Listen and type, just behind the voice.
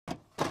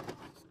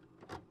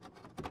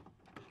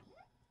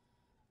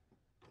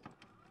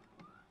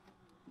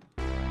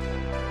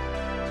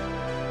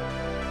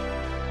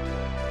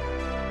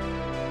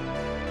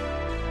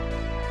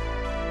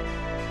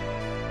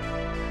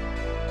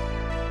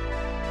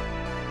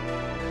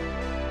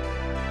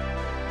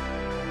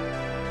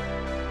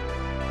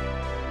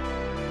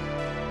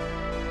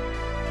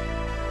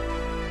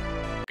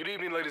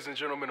ladies and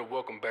gentlemen, and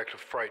welcome back to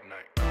Fright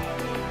Night.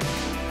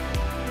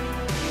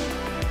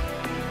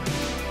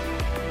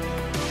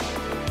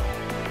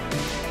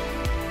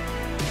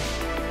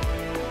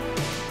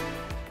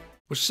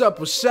 What's up?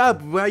 What's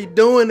up? How you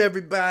doing,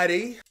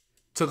 everybody?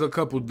 Took a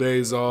couple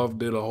days off,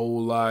 did a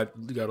whole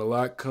lot, got a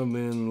lot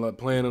coming,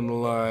 planning a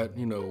lot,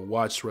 you know,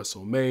 watched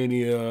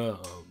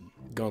WrestleMania,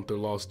 Gunther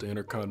lost the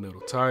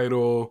Intercontinental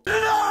title.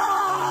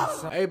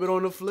 Hey, but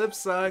on the flip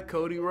side,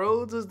 Cody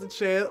Rhodes is the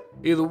champ.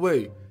 Either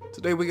way,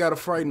 today we got a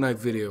Fright Night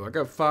video. I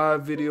got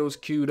 5 videos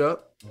queued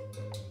up.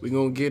 We're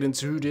gonna get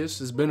into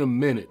this. It's been a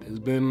minute. It's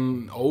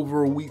been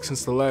over a week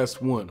since the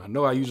last one. I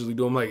know I usually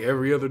do them like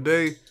every other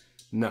day.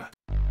 Nah.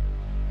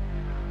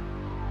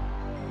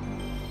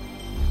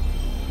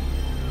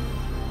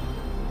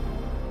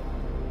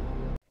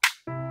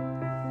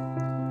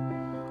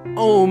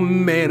 Oh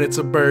man, it's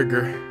a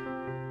burger.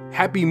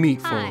 Happy Meat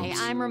Farms.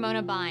 Hi, I'm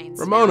Ramona Bynes,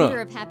 Ramona.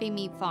 founder of Happy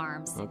Meat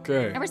Farms.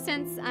 Okay. Ever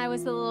since I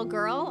was a little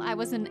girl, I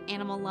was an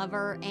animal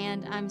lover,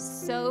 and I'm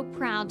so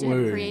proud to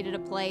have created a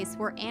place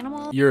where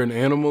animals... You're an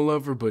animal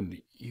lover, but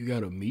you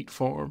got a meat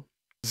farm?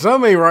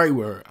 Something ain't right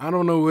with her. I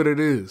don't know what it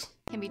is.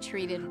 ...can be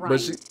treated right.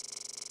 But she...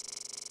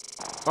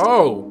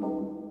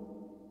 Oh.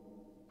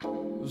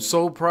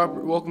 So proper.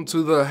 Welcome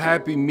to the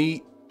Happy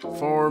Meat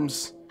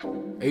Farms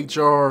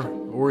HR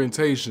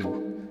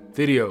orientation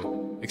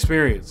video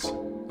experience.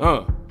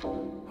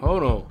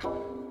 Hold on.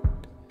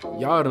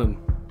 Y'all done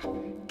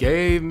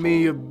gave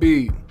me a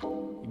beat.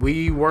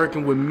 We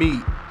working with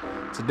meat.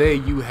 Today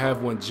you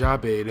have one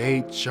job at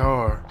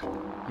HR.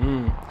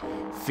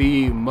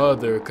 Feed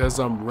mother, cause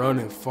I'm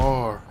running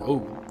far.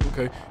 Oh,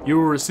 okay. You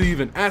will receive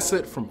an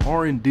asset from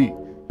R&D.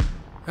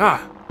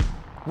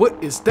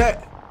 What is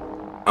that?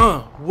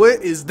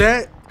 What is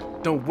that?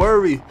 Don't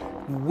worry.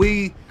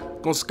 We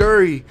gonna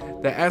scurry.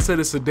 The asset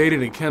is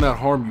sedated and cannot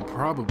harm you,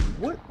 probably.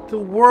 What the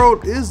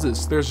world is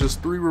this? There's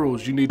just 3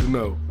 rules you need to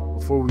know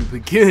before we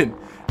begin.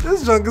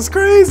 This junk is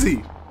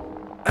crazy.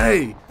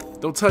 Hey,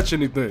 don't touch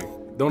anything.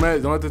 Don't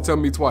have to tell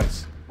me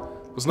twice.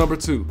 What's number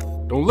 2?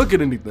 Don't look at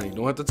anything.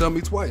 Don't have to tell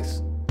me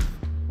twice.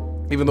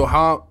 Even though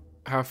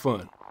have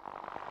fun.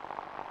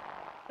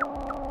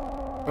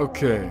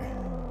 Okay,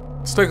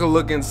 let's take a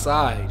look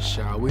inside,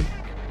 shall we?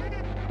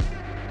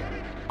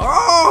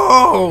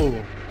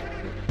 Oh!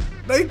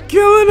 They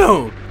killing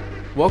them!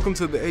 Welcome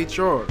to the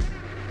HR.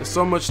 There's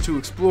so much to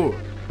explore.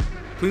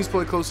 Please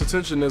pay close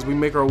attention as we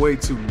make our way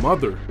to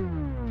Mother.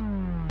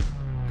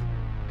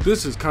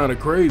 This is kind of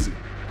crazy.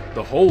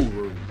 The whole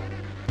room.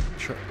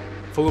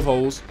 Full of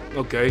holes.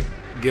 Okay,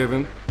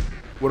 given.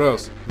 What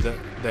else?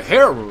 The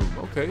hair room.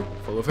 Okay,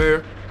 full of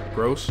hair.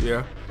 Gross,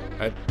 yeah.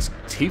 That's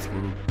teeth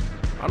room.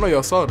 I know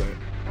y'all saw that.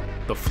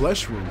 The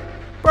flesh room.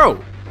 Bro,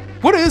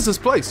 what is this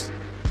place?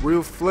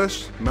 Real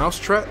flesh, mouse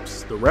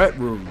traps, the rat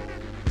room.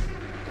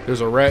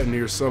 There's a rat in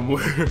here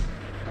somewhere.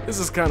 This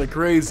is kind of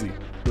crazy.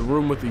 The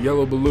room with the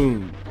yellow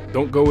balloon.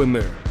 Don't go in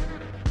there.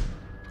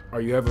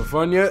 Are you having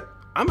fun yet?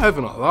 I'm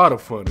having a lot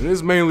of fun, and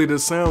it's mainly the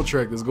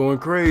soundtrack that's going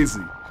crazy.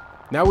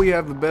 Now we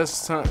have the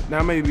best time.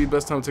 Now may be the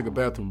best time to take a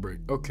bathroom break.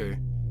 Okay.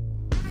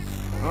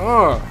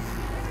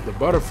 The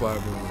butterfly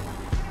room.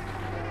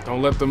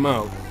 Don't let them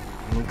out.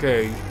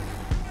 Okay.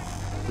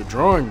 The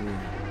drawing room.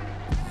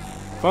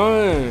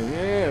 Fun.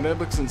 Yeah, that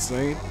looks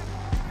insane.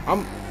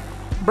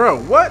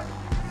 Bro, what?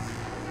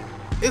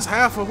 It's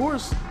half a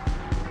horse.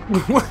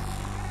 What?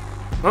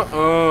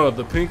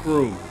 The pink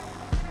room.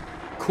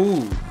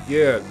 Cool.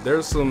 Yeah,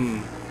 there's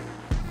some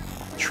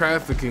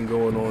trafficking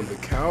going on. The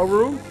cow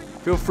room.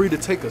 Feel free to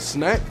take a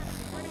snack.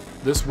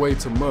 This way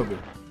to Mother.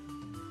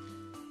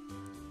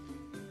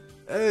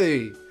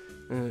 Hey.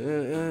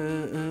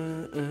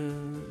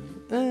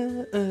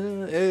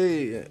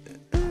 Hey.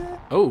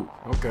 Oh,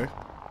 okay.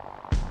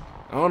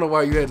 I don't know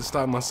why you had to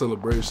stop my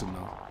celebration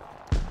though.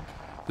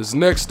 This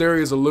next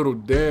area is a little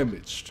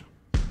damaged.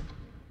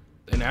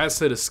 An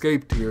asset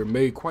escaped here and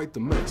made quite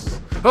the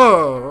mess.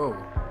 Oh,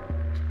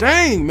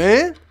 dang,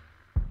 man.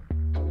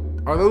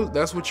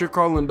 That's what you're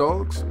calling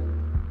dogs?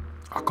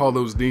 I call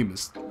those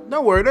demons.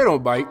 Don't worry, they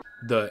don't bite.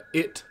 The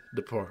IT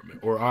department,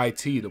 or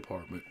IT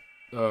department.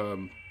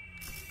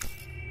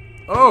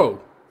 Oh.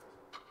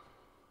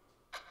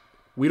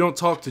 We don't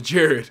talk to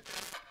Jared.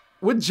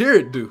 What'd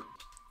Jared do?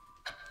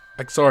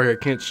 Sorry, I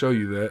can't show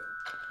you that.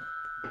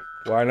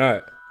 Why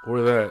not?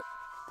 Or that.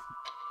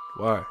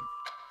 Why?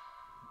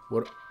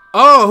 What?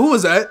 Oh, who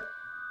was that?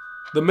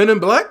 The Men in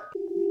Black?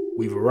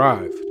 We've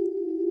arrived.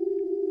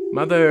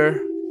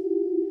 Mother.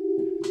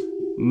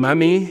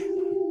 Mommy.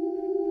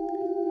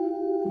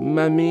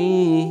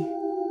 Mommy.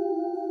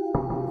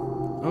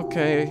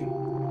 Okay.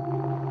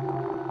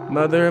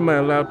 Mother, am I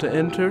allowed to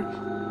enter?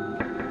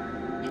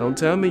 Don't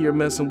tell me you're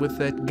messing with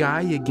that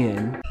guy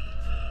again.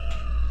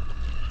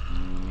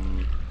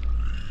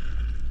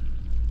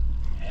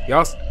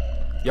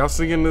 Y'all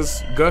singing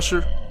this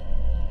Gusher?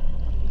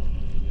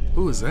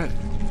 Who is that?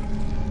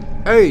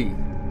 Hey.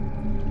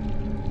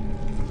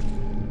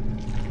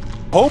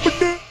 Open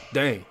it.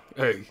 Dang.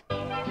 Hey.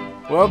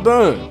 Well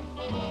done.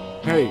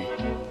 Hey.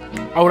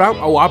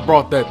 Oh, I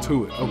brought that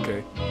to it.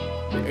 Okay.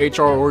 The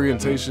HR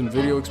orientation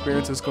video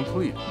experience is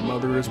complete.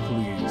 Mother is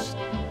pleased.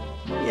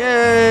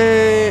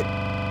 Yay!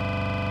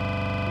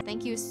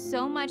 Thank you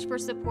so much for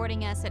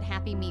supporting us at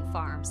Happy Meat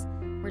Farms.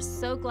 We're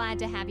so glad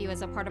to have you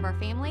as a part of our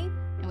family,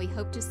 and we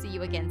hope to see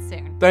you again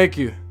soon. Thank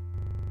you.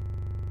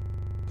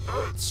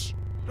 That's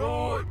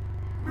not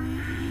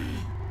me.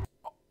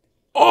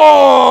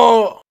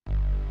 Oh!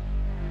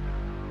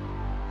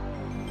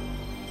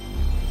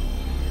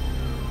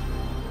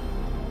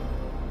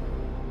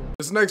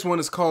 This next one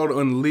is called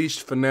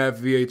Unleashed FNAF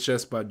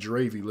VHS by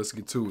Dravy. Let's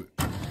get to it.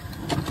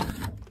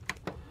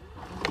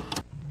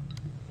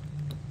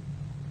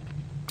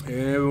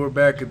 And we're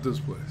back at this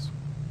place.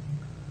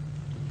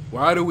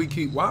 Why do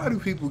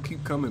people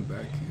keep coming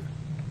back here?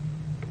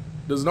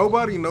 Does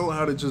nobody know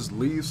how to just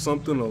leave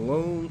something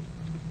alone?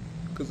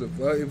 Because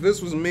if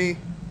this was me,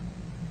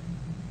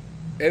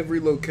 every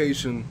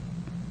location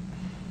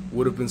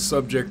would have been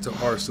subject to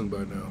arson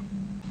by now.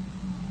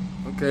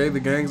 Okay, the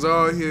gang's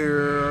all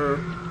here.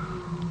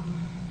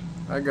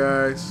 Hi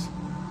guys.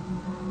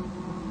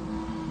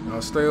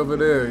 I'll stay over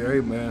there.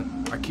 Hey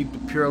man, I keep the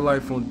pure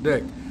life on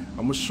deck.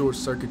 I'm gonna short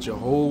circuit your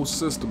whole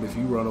system if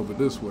you run over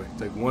this way.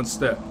 Take one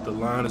step. The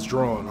line is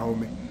drawn,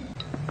 homie.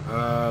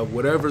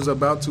 Whatever's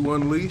about to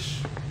unleash,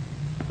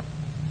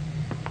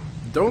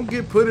 don't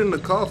get put in the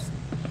coffin.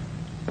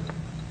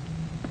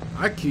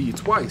 I kill you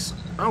twice.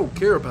 I don't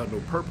care about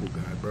no purple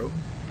guy, bro.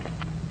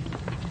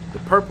 The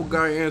purple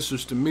guy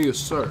answers to me as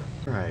sir.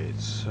 Right,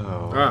 so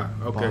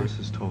okay. boss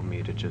has told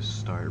me to just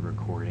start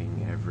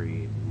recording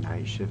every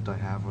night shift I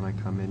have when I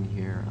come in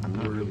here. I'm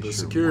not really sure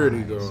security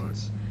why, guard.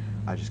 since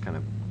I just kind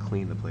of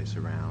clean the place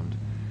around.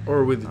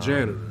 Or with the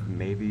janitor.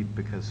 Maybe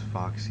because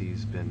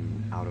Foxy's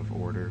been out of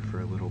order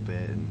for a little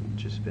bit and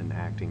just been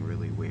acting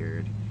really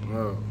weird.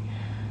 Oh.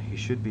 He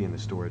should be in the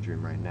storage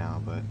room right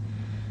now, but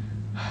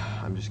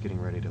I'm just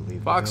getting ready to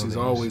leave. Foxy's the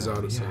building, always so,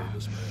 out of yeah,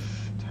 service,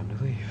 man. Time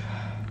to leave.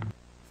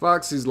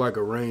 Foxy's like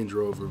a Range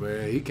Rover,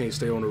 man. He can't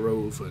stay on the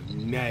road for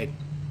nothing.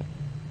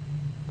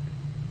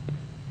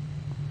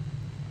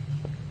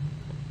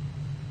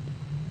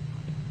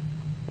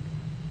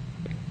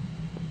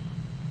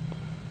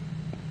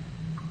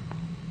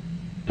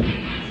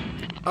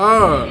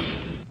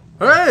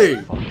 Hey!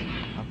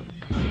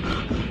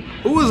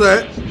 Who was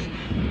that?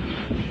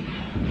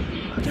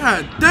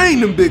 God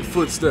dang, them big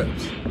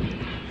footsteps.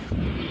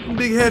 Them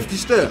big hefty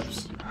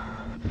steps.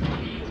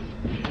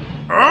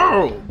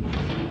 Oh!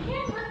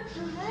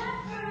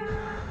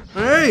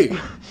 Hey!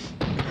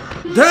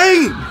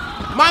 Dang!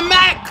 My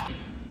Mac!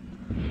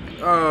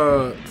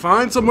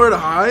 Find somewhere to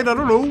hide? I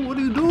don't know. What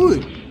are you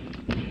doing?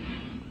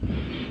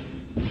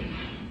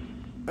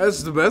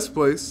 That's the best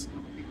place.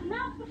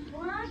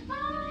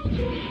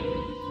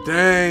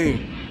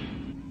 Dang.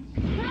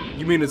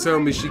 You mean to tell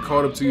me she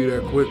caught up to you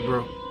that quick,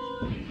 bro?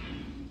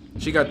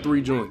 She got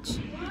 3 joints.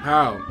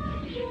 How?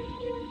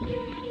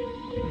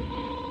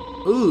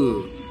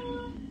 Ugh.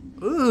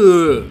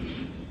 Ugh.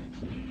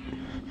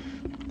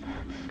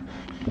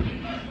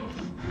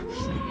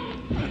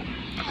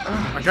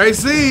 I can't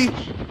see.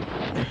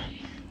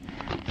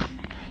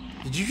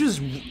 Did you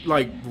just,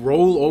 like,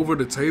 roll over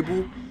the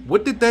table?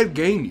 What did that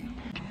gain you?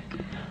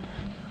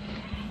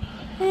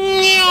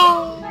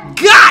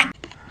 God!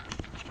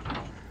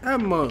 That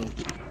mug.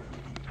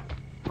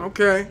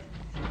 Okay.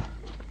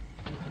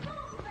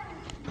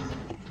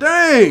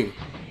 Dang!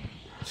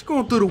 She's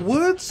going through the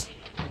woods?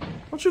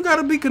 Don't you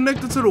gotta be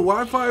connected to the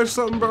Wi-Fi or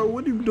something, bro?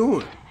 What are you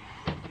doing?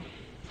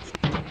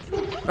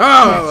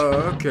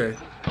 Oh, okay.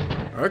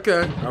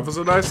 Okay. That was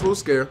a nice little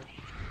scare.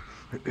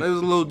 That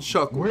was a little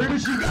chuckle. Where did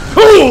she go?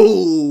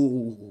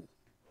 Oh!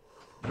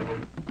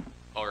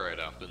 Alright,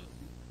 Afton.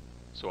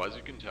 So as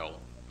you can tell,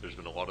 there's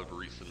been a lot of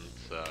recent,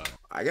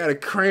 I got a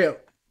cramp.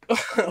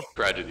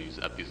 tragedies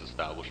at these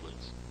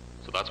establishments.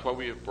 So that's why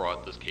we have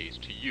brought this case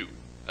to you,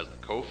 as the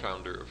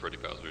co-founder of Freddy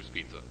Fazbear's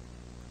Pizza.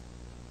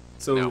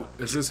 So, Now,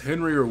 is this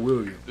Henry or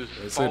William? This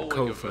It said following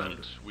co-founder.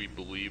 event we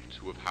believe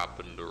to have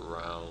happened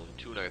around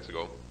 2 nights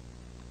ago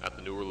at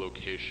the newer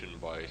location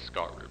by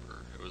Scott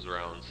River. It was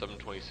around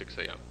 7:26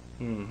 a.m.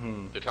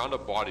 Mm-hmm. They found a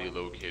body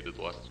located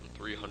less than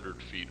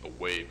 300 feet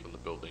away from the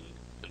building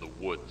in the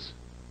woods.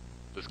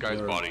 This guy's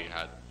Right. body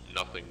had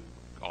nothing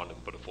on him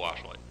but a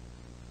flashlight.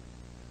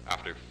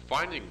 After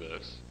finding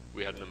this,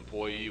 we had an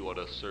employee let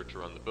us search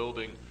around the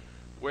building,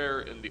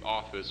 where in the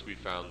office we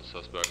found the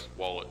suspect's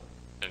wallet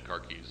and car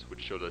keys,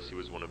 which showed us he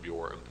was one of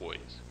your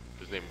employees.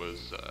 His name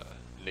was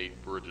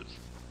Nate Bridges.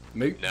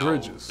 Nate Now,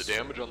 Bridges. the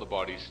damage on the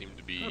body seemed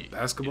to be A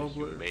basketball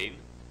player? inhumane,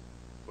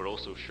 but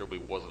also surely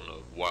wasn't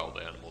a wild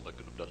animal that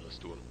could have done this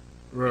to him.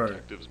 Right.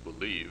 Detectives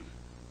believe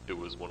it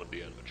was one of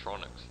the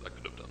animatronics that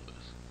could have done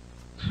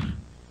this.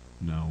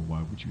 Now,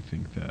 why would you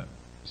think that?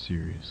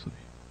 Seriously.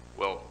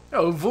 Well,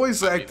 Oh,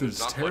 voice I mean, acting's there's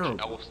not terrible.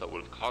 much else that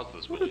would have caused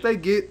this. What would did they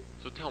it? get?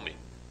 So tell me,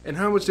 And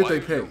how much did why they are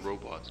there pay?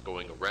 robots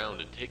going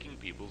around and taking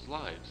people's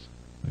lives?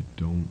 I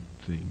don't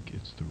think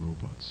it's the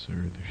robots,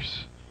 sir.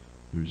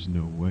 There's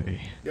no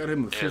way. Got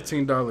him a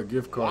 $15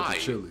 gift card Why to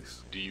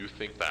Chili's. do you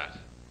think that?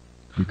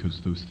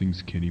 Because those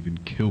things can't even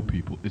kill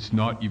people. It's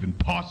not even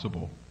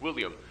possible.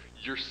 William,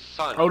 Your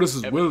son. Oh, this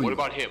is Evan, William. What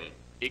about him?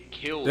 It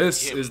killed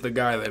This him. is the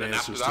guy that And then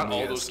answers after to that,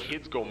 me. all those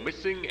kids go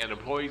missing and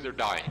employees are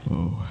dying.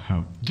 Oh,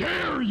 how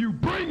dare you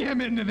bring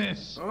him into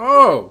this!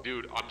 Oh!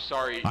 Dude, I'm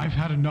sorry. I've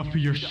had enough of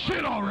your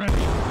shit already!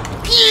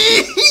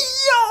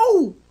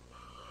 Yo!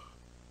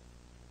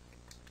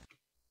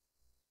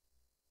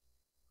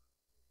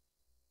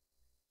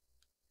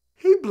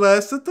 He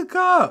blasted the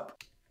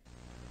cop.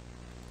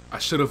 I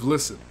should have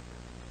listened.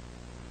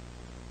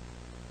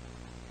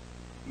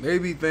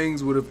 Maybe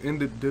things would have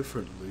ended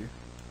differently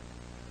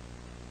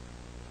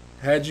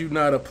had you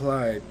not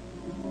applied,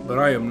 but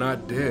I am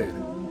not dead.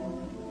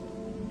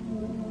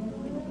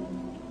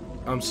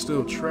 I'm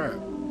still trapped.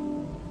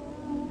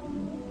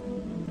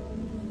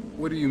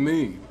 What do you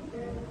mean?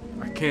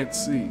 I can't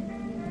see.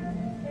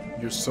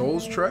 Your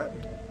soul's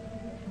trapped?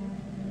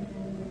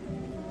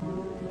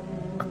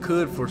 I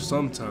could for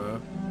some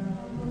time.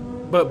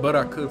 But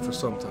I could for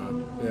some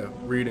time. Yeah,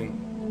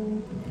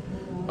 reading.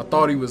 I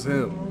thought he was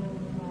him.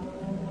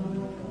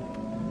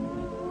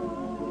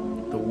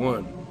 The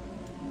one.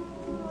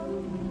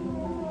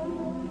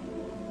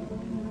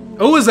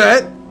 Who is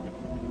that?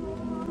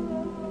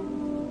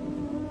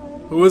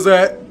 Who is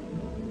that?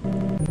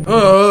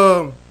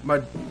 My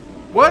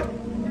what?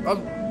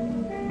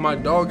 My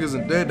dog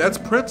isn't dead. That's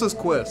Princess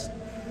Quest.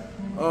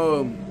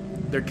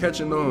 They're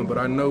catching on, but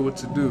I know what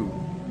to do.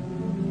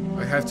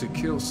 I have to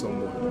kill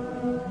someone.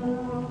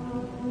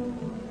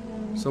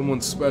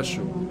 Someone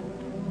special.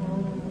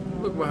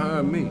 Look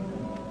behind me.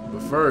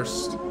 But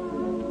first,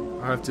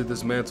 I have to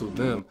dismantle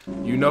them.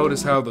 You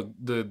notice how the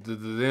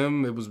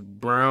them, it was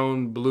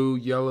brown, blue,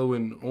 yellow,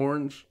 and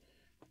orange?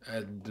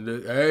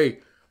 Hey.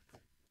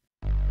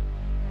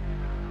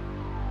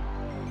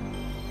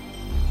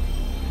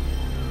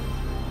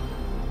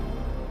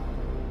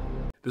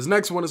 This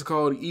next one is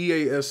called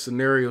EAS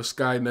Scenario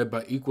Skynet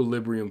by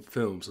Equilibrium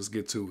Films. Let's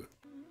get to it.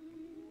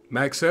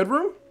 Max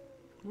Headroom?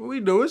 What we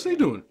doing? What's he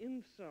doing?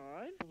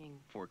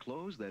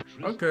 Foreclose that.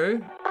 Okay.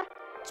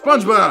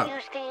 SpongeBob! Do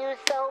you use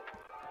soap?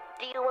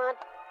 Do you want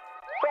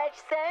fresh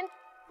scent?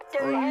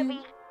 Dirt heavy?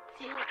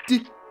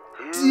 Duty!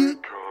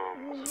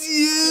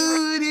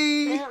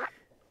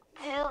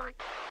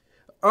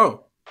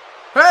 Oh.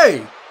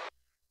 Hey!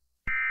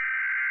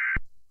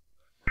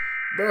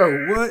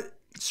 Bro, what?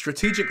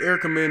 Strategic Air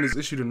Command has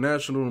issued a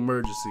national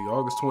emergency,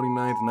 August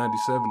 29th,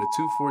 97 at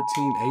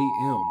 2:14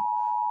 a.m.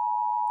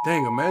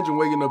 Dang, imagine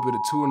waking up at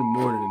 2 in the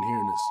morning and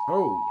hearing this.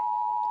 Oh.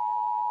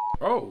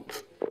 Oh.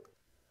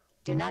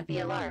 Do not be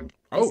alarmed.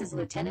 Oh. This is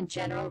Lieutenant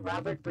General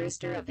Robert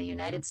Brewster of the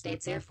United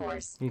States Air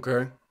Force.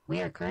 Okay.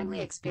 We are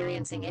currently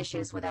experiencing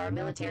issues with our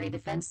military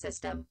defense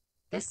system.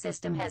 This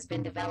system has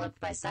been developed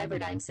by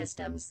Cyberdyne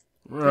Systems.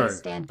 Right. Please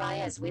stand by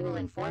as we will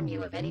inform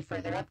you of any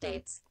further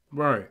updates.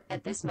 Right.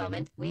 At this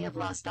moment, we have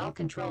lost all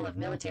control of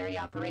military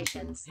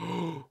operations.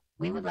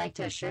 We would like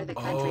to assure the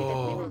country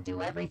that we will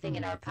do everything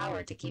in our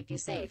power to keep you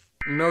safe.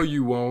 No,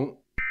 you won't.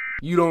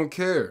 You don't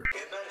care.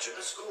 Imagine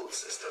a school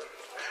system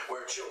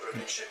where children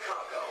in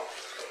Chicago,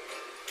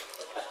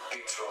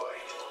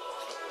 Detroit,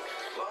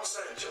 Los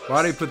Angeles.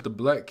 Why they put the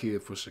black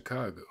kid for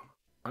Chicago?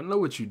 I know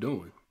what you're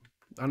doing.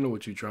 I know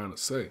what you're trying to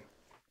say.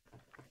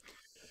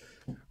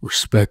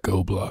 Respect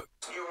O-Block.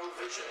 Vision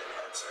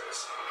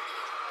enhancers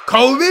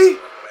Kobe? make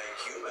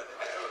human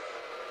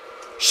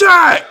error.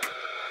 Shaq!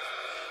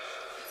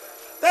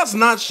 That's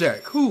not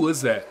Shaq. Who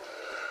is that? A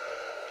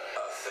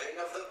thing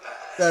of the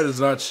past. That is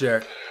not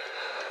Shaq.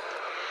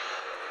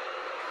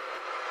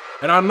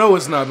 And I know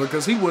it's not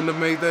because he wouldn't have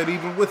made that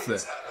even with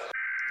that.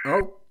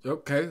 Oh,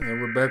 okay.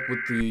 And we're back with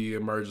the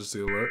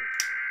emergency alert.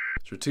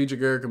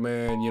 Strategic Air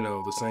Command, you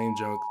know, the same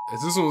junk.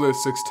 This one was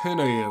at 6:10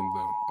 a.m.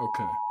 though.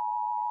 Okay.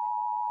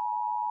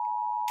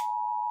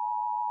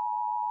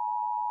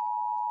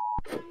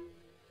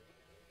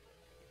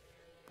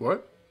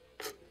 What?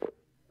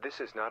 This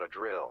is not a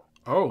drill.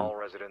 Oh. All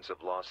residents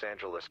of Los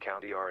Angeles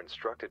County are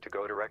instructed to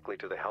go directly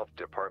to the health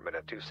department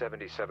at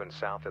 277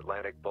 South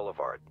Atlantic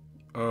Boulevard.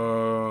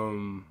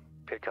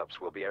 Pickups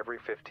will be every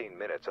 15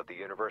 minutes at the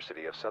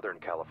University of Southern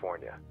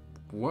California.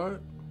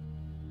 What?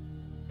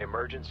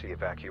 Emergency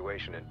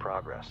evacuation in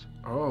progress.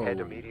 Oh. Head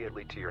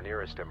immediately to your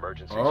nearest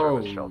emergency Oh.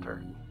 service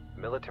shelter.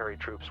 Military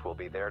troops will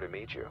be there to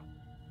meet you.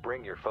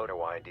 Bring your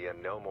photo ID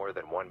and no more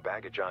than one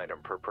baggage item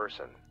per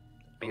person.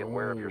 Be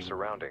aware of your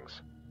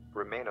surroundings.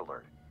 Remain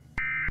alert.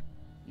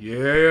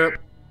 Yep.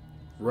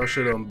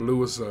 Russia done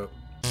blew us up.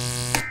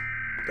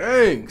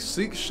 Dang,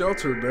 seek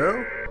shelter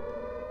now.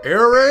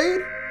 Air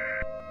raid?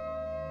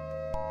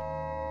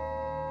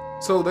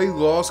 So they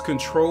lost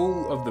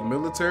control of the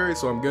military,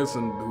 so I'm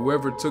guessing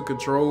whoever took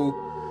control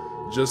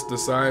just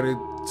decided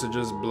to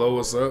just blow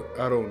us up?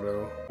 I don't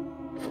know.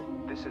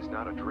 This is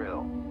not a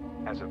drill.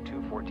 As of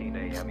 2:14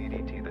 a.m.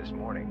 EDT this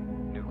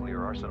morning,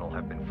 nuclear arsenal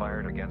have been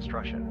fired against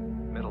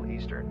Russian, Middle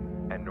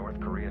Eastern, and North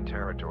Korean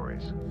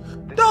territories.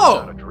 This is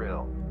not a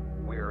drill.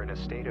 We are in a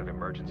state of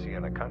emergency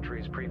and the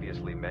countries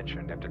previously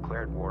mentioned have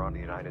declared war on the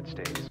United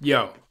States.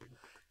 Yo.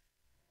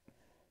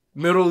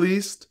 Middle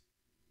East,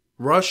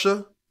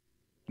 Russia,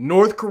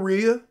 North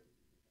Korea.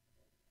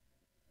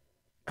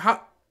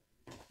 How?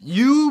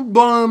 You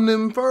bombed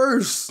them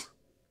first.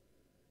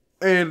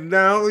 And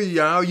now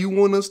you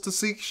want us to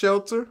seek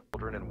shelter?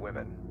 Children and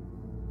women.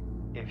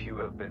 If you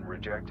have been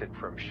rejected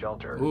from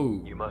shelter,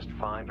 Ooh. you must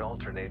find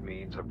alternate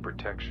means of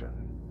protection.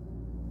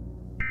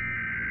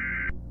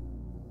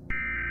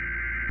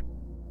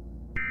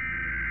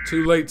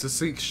 Too late to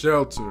seek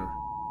shelter.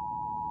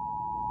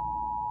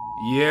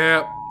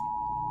 Yep.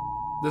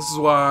 This is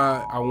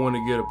why I want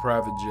to get a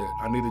private jet.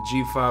 I need a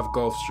G5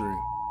 Gulfstream.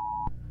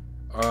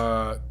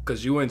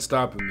 Cause you ain't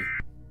stopping me.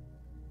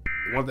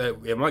 You want that?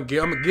 I'm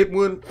gonna get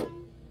one,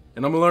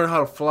 and I'm gonna learn how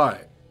to fly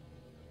it.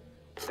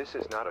 This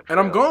is not a drill. And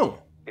I'm gone.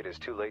 It is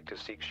too late to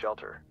seek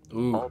shelter.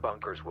 Ooh. All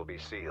bunkers will be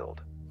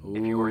sealed. Ooh.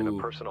 If you are in a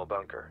personal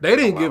bunker, they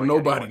didn't give allowing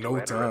nobody anyone no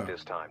to enter time. at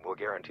this time will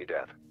guarantee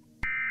death.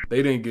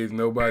 They didn't give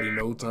nobody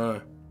no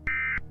time.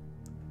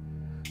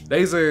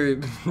 They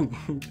said,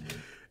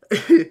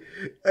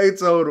 they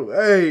told him,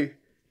 hey,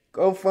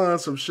 go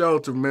find some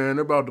shelter, man.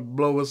 They're about to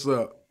blow us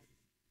up.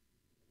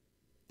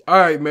 All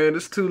right, man,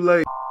 it's too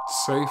late.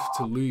 Safe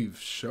to leave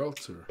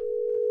shelter.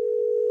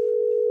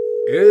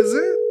 Is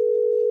it?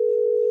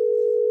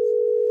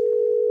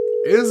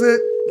 Is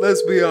it?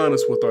 Let's be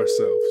honest with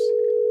ourselves.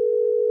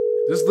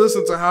 Just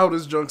listen to how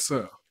this junk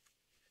sounds.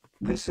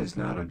 This is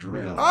not a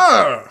drill.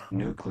 Ah!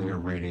 Nuclear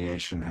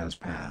radiation has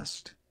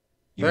passed.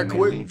 You That may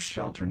quick? leave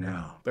shelter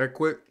now. That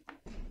quick?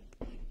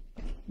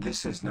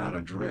 This is not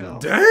a drill.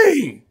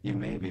 Dang! You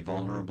may be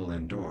vulnerable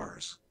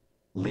indoors.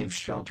 Leave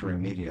shelter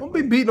immediately. Don't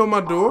be beating on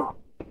my door.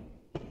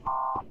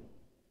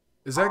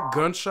 Is that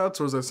gunshots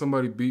or is that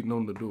somebody beating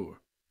on the door?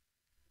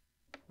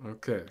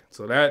 Okay,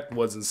 so that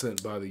wasn't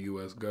sent by the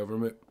U.S.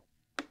 government.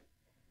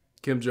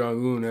 Kim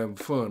Jong-un having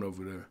fun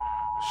over there.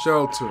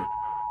 Shelter.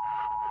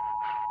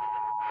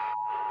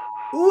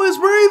 Who is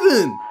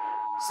breathing?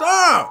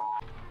 Stop!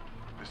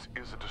 This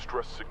is a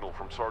distress signal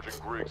from Sergeant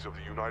Griggs of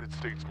the United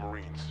States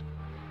Marines.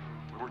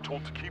 We were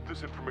told to keep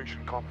this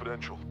information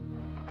confidential.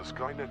 The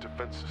Skynet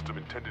defense system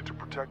intended to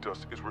protect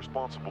us is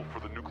responsible for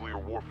the nuclear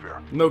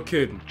warfare. No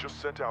kidding. Just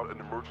sent out an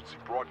emergency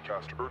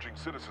broadcast urging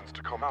citizens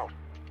to come out.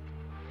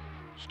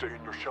 Stay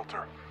in your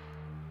shelter.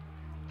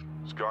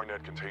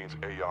 Skynet contains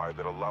AI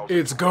that allows...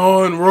 It's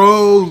gone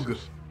rogue.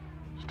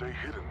 Stay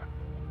hidden.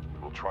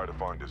 We'll try to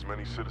find as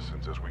many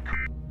citizens as we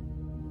could.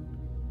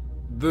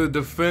 The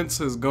defense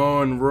has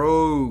gone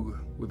rogue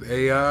with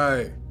AI.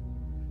 It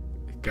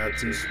got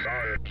to...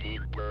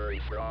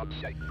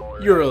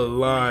 You're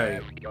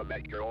alive.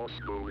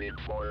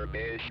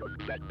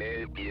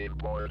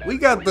 We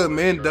got the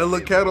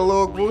Mandela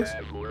catalog voice.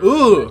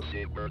 Ugh.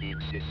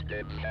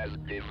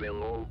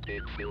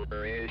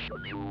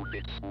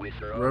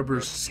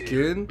 Rubber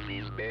skin.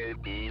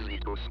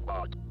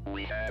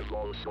 We have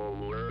also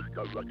learned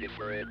of a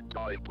different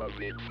type of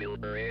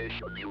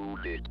infiltration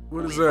unit.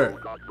 What is that?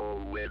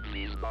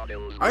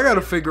 I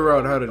gotta figure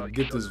out how to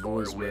get this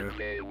voice, man.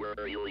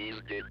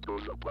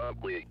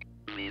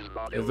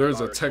 If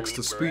there's a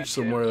text-to-speech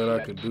somewhere that I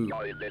could do.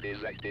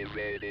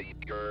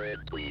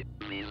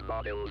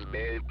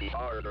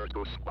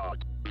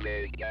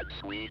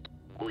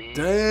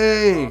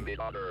 Dang!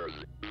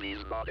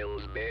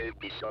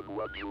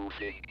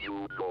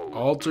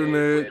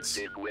 Alternates.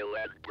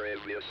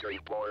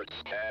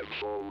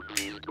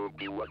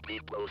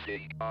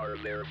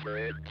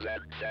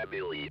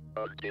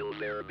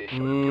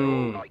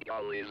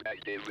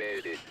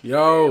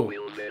 Yo. Who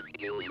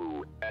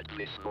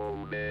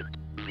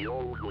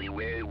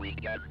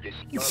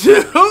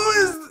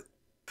is?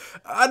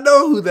 I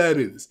know who that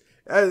is.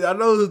 I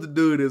know who the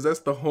dude is. That's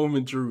the home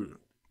intruder.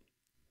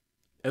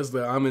 That's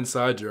the I'm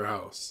inside your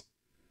house.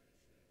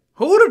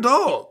 Who the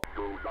dog?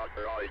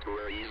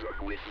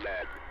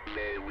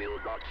 They will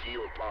not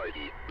feel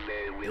party.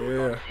 They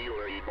will not feel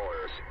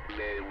remorse.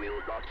 They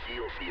will not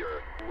feel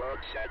fear.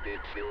 Once an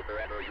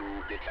infiltrator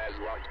unit has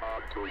locked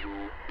onto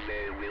you,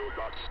 they will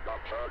not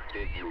stop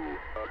hunting you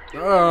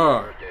until you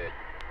are dead.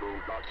 Do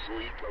not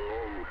sleep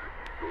alone.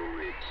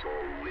 Doing so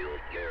will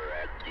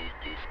guarantee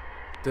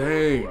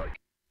defeat.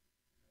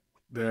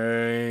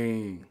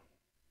 Dang.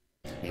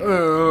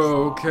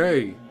 Oh,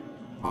 okay.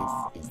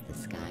 This is the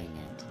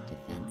Skynet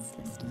defense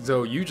system.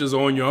 So you just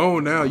on your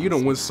own now. You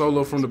don't went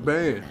solo from the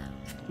band.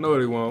 No,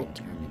 they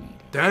won't.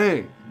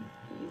 Dang.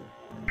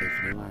 If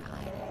you are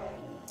hiding,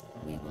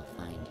 we will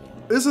find you.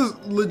 This is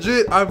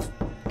legit.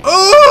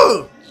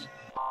 Oh!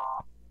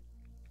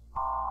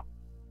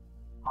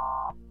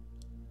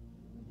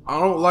 I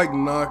don't like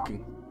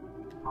knocking.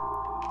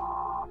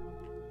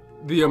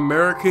 The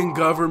American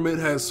government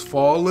has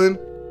fallen.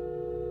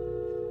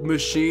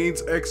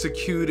 Machines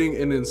executing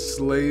and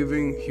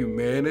enslaving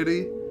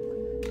humanity.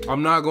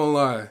 I'm not gonna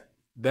lie.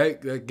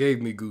 That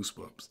gave me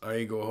goosebumps. I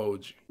ain't gonna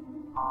hold you.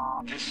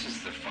 This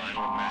is the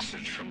final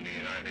message from the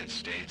United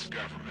States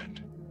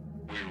government.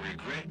 We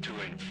regret to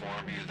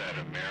inform you that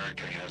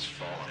America has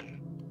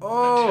fallen.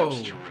 Oh.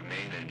 Attempts to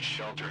remain in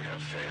shelter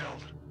have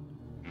failed.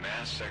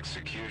 Mass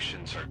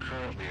executions are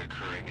currently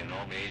occurring in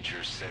all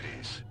major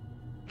cities.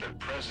 The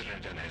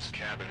president and his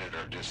cabinet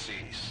are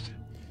deceased.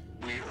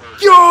 We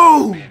urge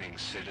remaining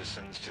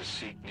citizens to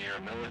seek near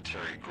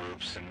military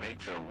groups and make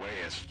their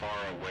way as far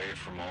away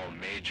from all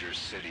major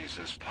cities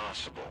as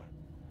possible.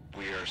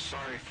 We are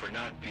sorry for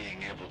not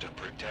being able to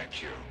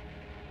protect you.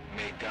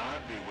 May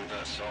God be with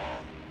us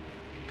all.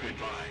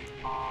 Goodbye.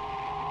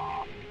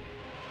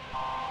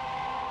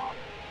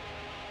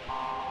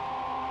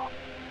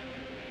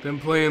 Them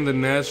playing the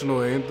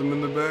national anthem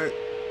in the back.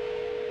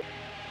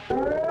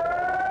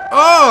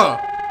 Oh!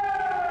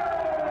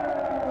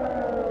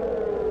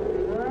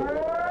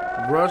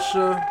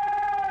 Russia.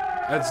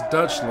 That's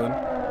Dutchland.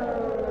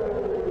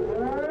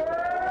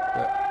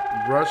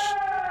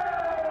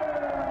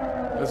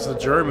 That's the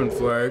German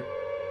flag.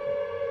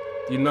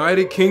 The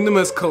United Kingdom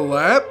has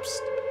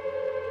collapsed?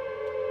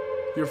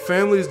 Your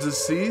family is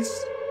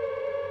deceased?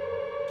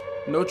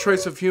 No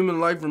trace of human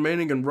life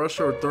remaining in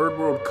Russia or third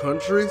world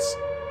countries?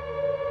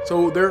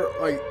 So they're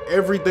like,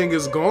 everything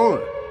is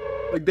gone.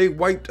 Like they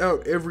wiped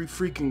out every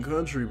freaking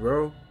country,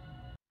 bro.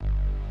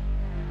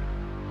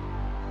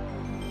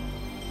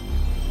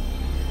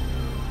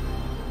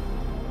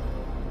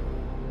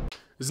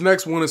 This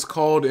next one is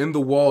called In the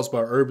Walls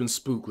by Urban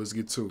Spook. Let's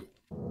get to it.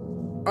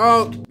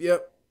 Oh,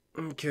 yep.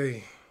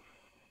 Okay.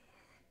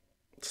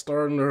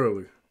 Starting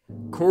early.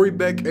 Corey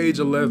Beck, age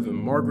 11.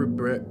 Margaret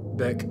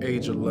Beck,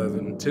 age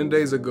 11. 10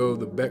 days ago,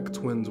 the Beck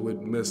twins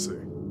went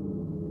missing.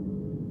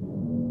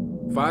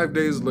 5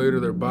 days later,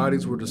 their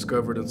bodies were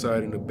discovered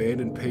inside an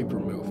abandoned paper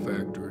mill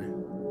factory.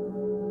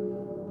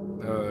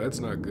 That's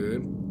not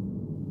good.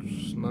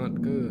 It's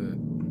not good.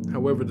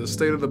 However, the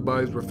state of the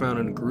bodies were found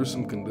in a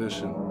gruesome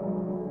condition.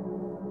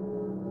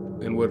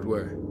 In what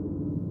way?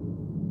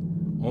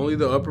 Only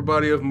the upper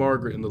body of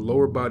Margaret and the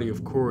lower body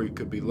of Corey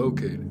could be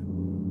located.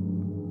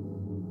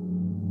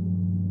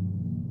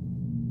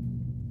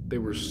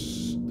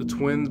 The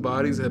twins'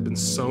 bodies had been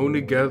sewn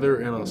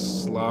together in a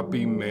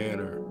sloppy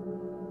manner.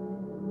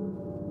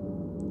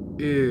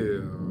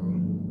 Ew.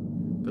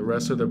 The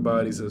rest of their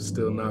bodies have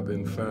still not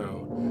been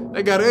found.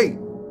 They got 8.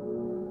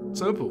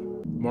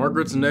 Simple.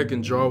 Margaret's neck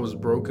and jaw was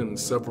broken in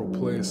several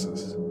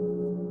places.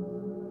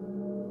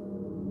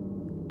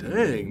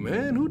 Dang,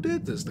 man, who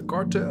did this? The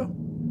cartel?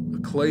 A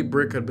clay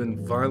brick had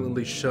been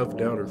violently shoved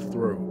down her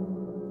throat.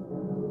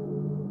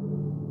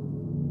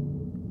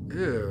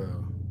 Ew.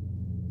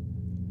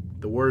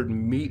 The word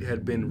meat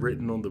had been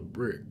written on the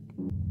brick.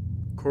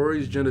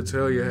 Corey's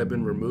genitalia had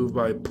been removed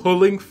by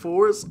pulling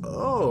force?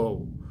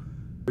 Oh.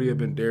 He had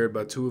been dared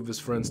by 2 of his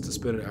friends to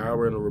spend an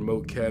hour in a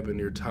remote cabin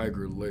near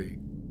Tiger Lake.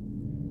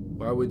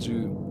 Why would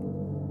you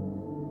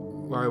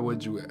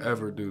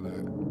ever do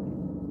that?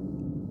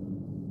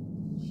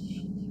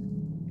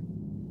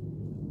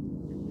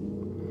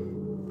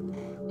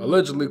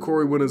 Allegedly,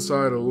 Corey went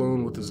inside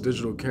alone with his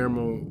digital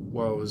camera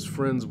while his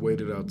friends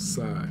waited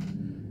outside.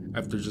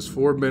 After just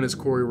 4 minutes,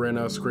 Corey ran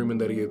out screaming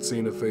that he had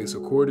seen a face.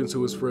 According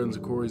to his friends,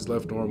 Corey's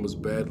left arm was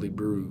badly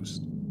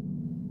bruised.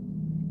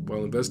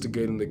 While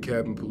investigating the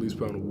cabin, police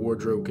found a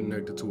wardrobe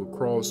connected to a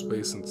crawl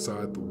space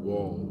inside the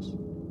walls.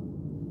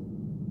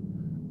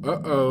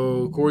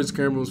 Uh-oh, Corey's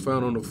camera was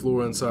found on the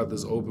floor inside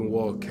this open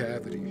wall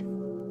cavity.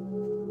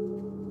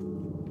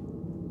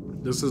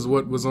 This is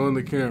what was on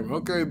the camera.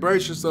 Okay,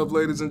 brace yourself,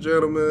 ladies and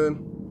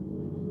gentlemen.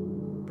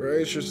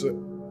 Brace yourself.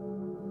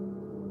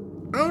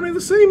 I don't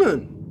even see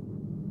none.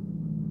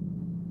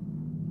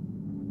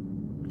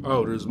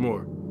 Oh, there's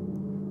more.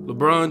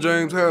 LeBron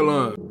James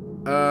hairline.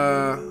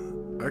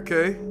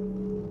 Okay.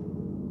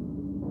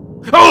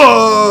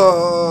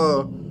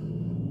 Oh!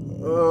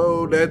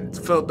 Oh, that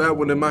felt that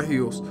one in my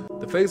heels.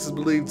 The face is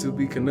believed to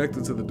be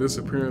connected to the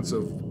disappearance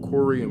of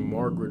Corey and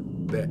Margaret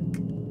Beck.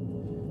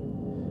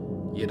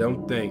 You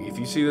don't think. If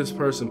you see this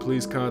person,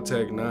 please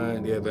contact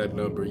 9. Yeah, that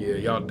number. Yeah,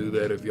 y'all do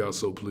that if y'all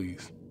so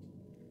please.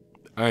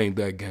 I ain't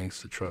that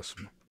gangster, trust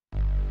me.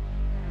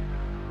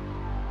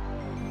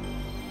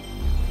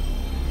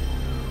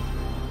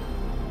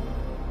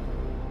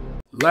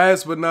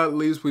 Last but not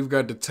least, we've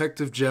got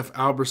Detective Jeff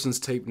Alberson's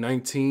tape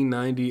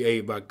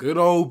 1998 by good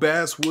old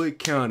Basswood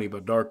County by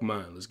Dark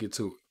Mind. Let's get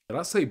to it. Did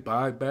I say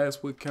by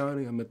Basswood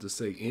County? I meant to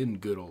say in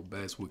good old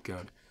Basswood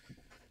County.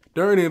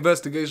 During the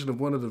investigation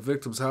of one of the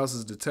victims'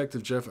 houses,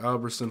 Detective Jeff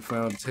Alberson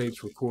found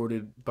tapes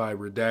recorded by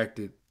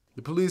Redacted.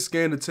 The police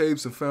scanned the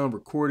tapes and found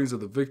recordings of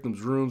the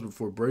victim's rooms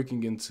before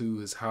breaking into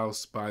his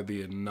house by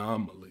the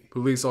anomaly.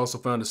 Police also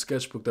found a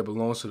sketchbook that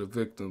belongs to the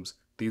victims.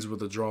 These were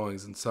the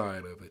drawings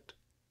inside of it.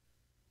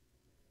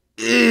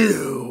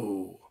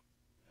 Ew.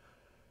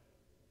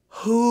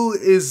 Who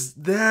is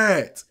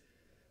that?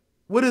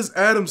 What is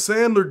Adam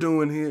Sandler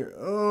doing here?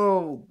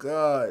 Oh,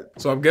 God.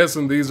 So I'm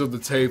guessing these are the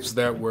tapes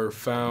that were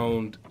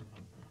found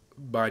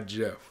by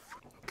Jeff.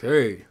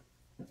 Okay.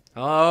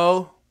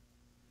 Hello?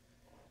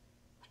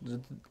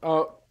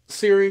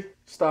 Siri,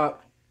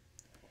 stop.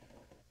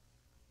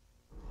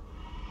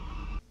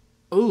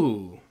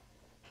 Ooh.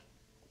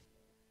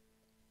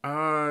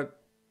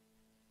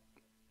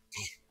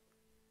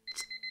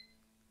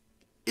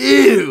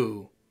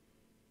 Ew.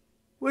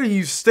 What are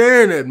you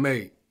staring at,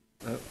 mate?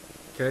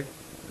 Okay,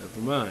 never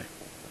mind.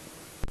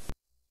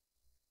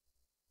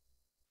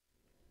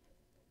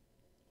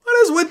 What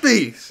is with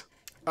these.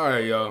 All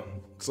right, y'all.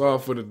 That's all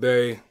for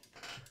today.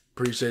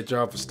 Appreciate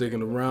y'all for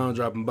sticking around,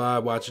 dropping by,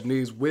 watching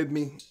these with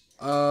me.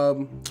 If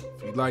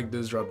you like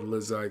this, drop the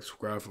like,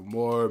 subscribe for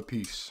more.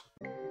 Peace.